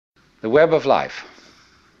The web of life.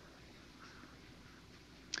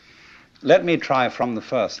 Let me try from the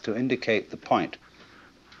first to indicate the point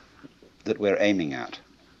that we're aiming at.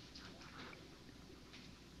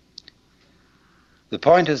 The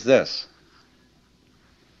point is this,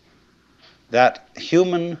 that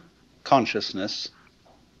human consciousness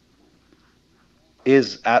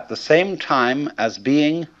is at the same time as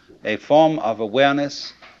being a form of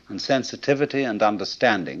awareness and sensitivity and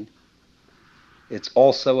understanding, it's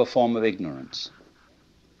also a form of ignorance.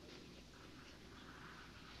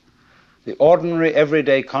 The ordinary,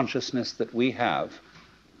 everyday consciousness that we have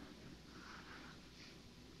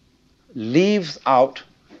leaves out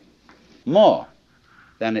more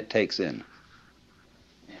than it takes in.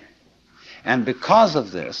 And because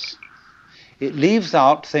of this, it leaves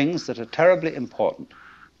out things that are terribly important.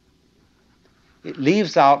 It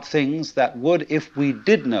leaves out things that would, if we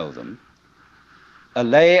did know them,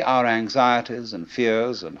 allay our anxieties and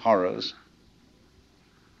fears and horrors.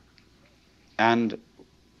 And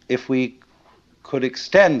if we could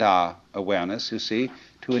extend our awareness, you see,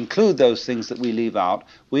 to include those things that we leave out,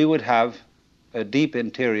 we would have a deep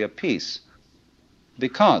interior peace.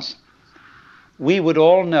 Because we would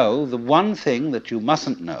all know the one thing that you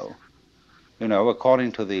mustn't know,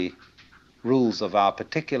 according to the rules of our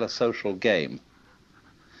particular social game.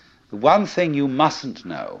 The one thing you mustn't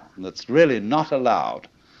know, that's really not allowed,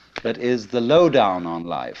 that is the lowdown on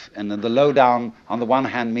life. And the lowdown, on the one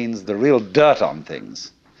hand, means the real dirt on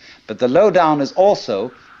things. But the lowdown is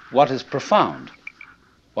also what is profound,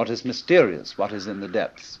 what is mysterious, what is in the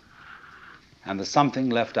depths. And there's something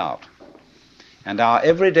left out. And our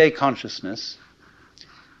everyday consciousness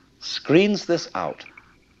screens this out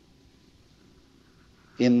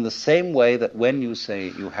in the same way that when you say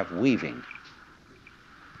you have weaving,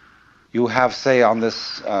 you have, say, on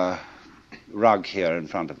this rug here in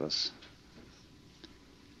front of us,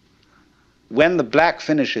 when the black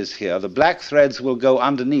finishes here, the black threads will go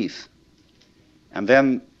underneath and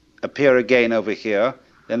then appear again over here,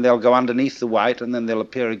 then they'll go underneath the white, and then they'll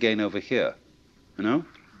appear again over here,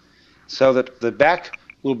 so that the back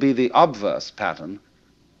will be the obverse pattern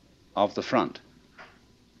of the front.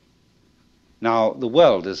 Now, the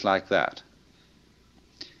world is like that.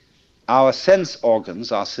 Our sense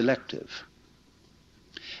organs are selective.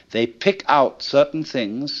 They pick out certain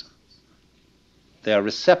things. They are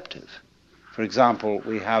receptive. For example,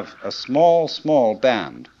 we have a small, small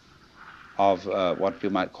band of what you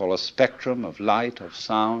might call a spectrum of light, of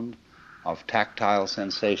sound, of tactile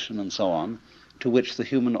sensation, and so on, to which the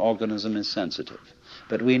human organism is sensitive.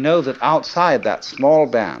 But we know that outside that small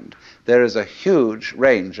band, there is a huge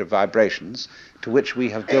range of vibrations to which we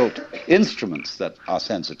have built instruments that are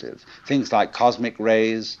sensitive. Things like cosmic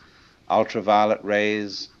rays, ultraviolet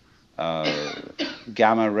rays,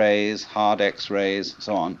 gamma rays, hard X-rays,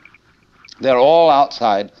 so on. They're all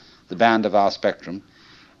outside the band of our spectrum.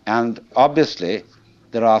 And obviously,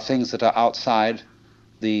 there are things that are outside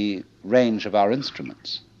the range of our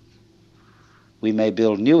instruments. We may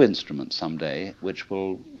build new instruments someday which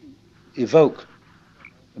will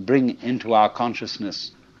bring into our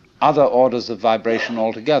consciousness other orders of vibration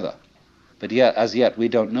altogether. But yet, as yet, we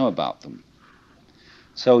don't know about them.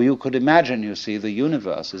 So you could imagine, you see, the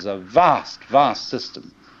universe is a vast, vast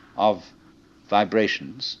system of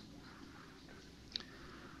vibrations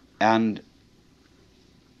and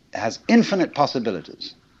has infinite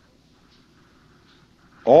possibilities.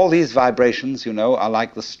 All these vibrations, are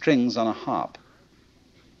like the strings on a harp.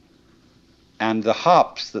 And the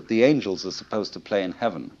harps that the angels are supposed to play in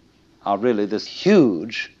heaven are really this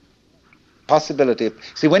huge possibility.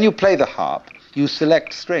 See, when you play the harp, you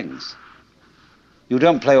select strings. You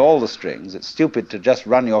don't play all the strings. It's stupid to just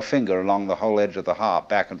run your finger along the whole edge of the harp,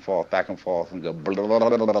 back and forth, and go.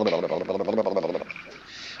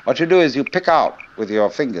 What you do is you pick out with your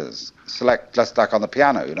fingers, select, just like on the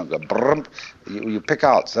piano, you don't go brump. You pick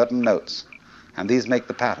out certain notes, and these make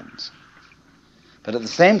the patterns. But at the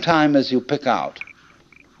same time as you pick out,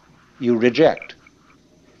 you reject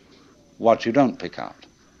what you don't pick out.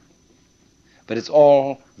 But it's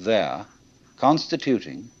all there,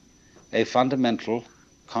 constituting a fundamental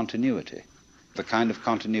continuity, the kind of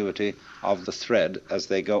continuity of the thread as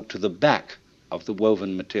they go to the back of the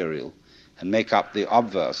woven material and make up the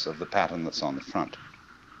obverse of the pattern that's on the front.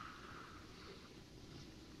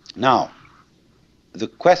 Now, the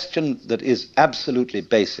question that is absolutely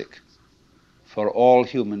basic for all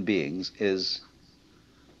human beings is,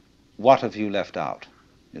 what have you left out?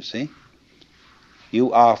 You see?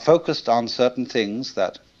 You are focused on certain things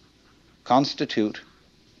that constitute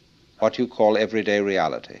what you call everyday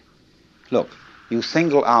reality. Look, you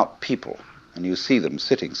single out people, and you see them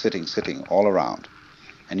sitting all around.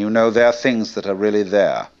 and you know there are things that are really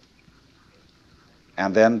there.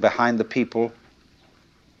 And then behind the people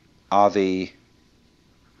are the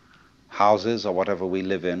houses or whatever we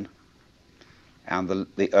live in, and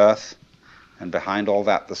the earth, and behind all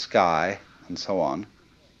that the sky, and so on.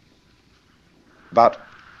 But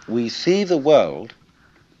we see the world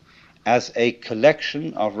as a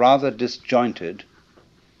collection of rather disjointed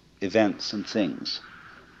events and things.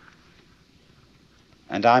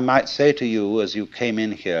 And I might say to you as you came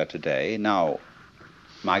in here today, now,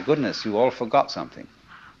 my goodness, you all forgot something.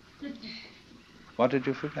 What did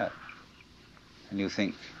you forget? And you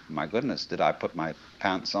think, my goodness, did I put my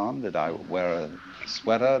pants on? Did I wear a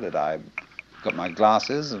sweater? Did I got my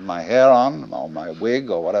glasses and my hair on, or my wig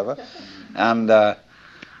or whatever? And no,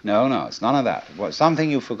 it's none of that. It was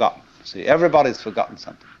something you've forgotten. See, everybody's forgotten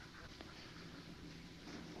something.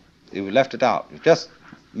 You left it out. You've just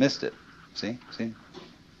missed it. See?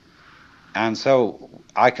 And so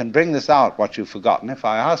I can bring this out, what you've forgotten, if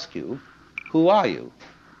I ask you, who are you?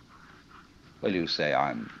 Well, you say,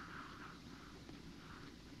 I'm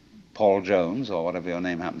Paul Jones, or whatever your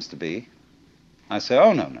name happens to be. I say,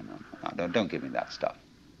 oh, no, don't give me that stuff.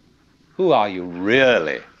 Who are you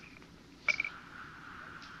really?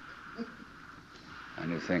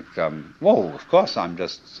 And you think, whoa, of course I'm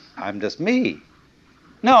just me.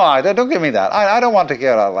 No, don't give me that. I don't want to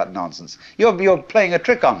hear all that nonsense. You're playing a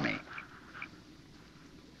trick on me.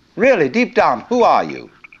 Really, deep down, who are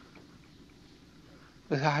you?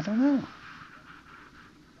 I don't know.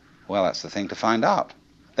 Well, that's the thing to find out.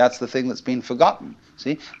 That's the thing that's been forgotten.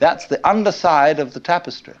 See, that's the underside of the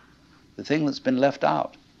tapestry, the thing that's been left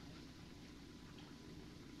out.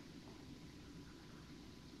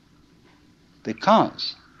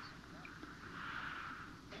 Because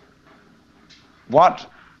what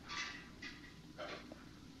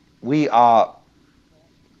we are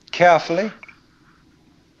carefully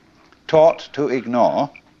taught to ignore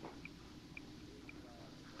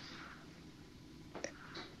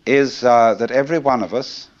is that every one of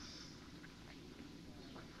us,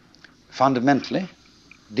 fundamentally,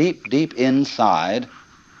 deep inside,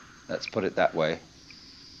 let's put it that way,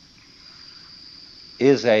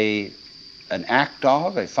 is an act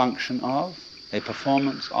of, a function of, a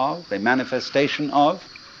performance of, a manifestation of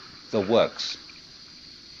the works.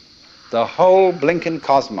 The whole blinking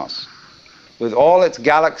cosmos, with all its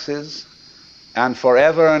galaxies, and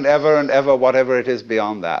forever and ever and ever, whatever it is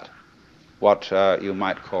beyond that, what you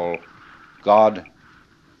might call God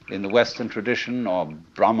in the Western tradition, or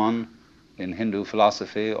Brahman in Hindu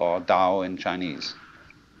philosophy, or Tao in Chinese.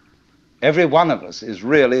 Every one of us is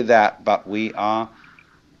really that, but we are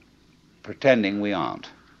pretending we aren't.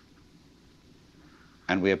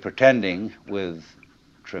 And we are pretending with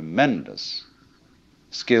tremendous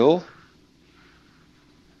skill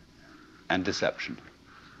and deception.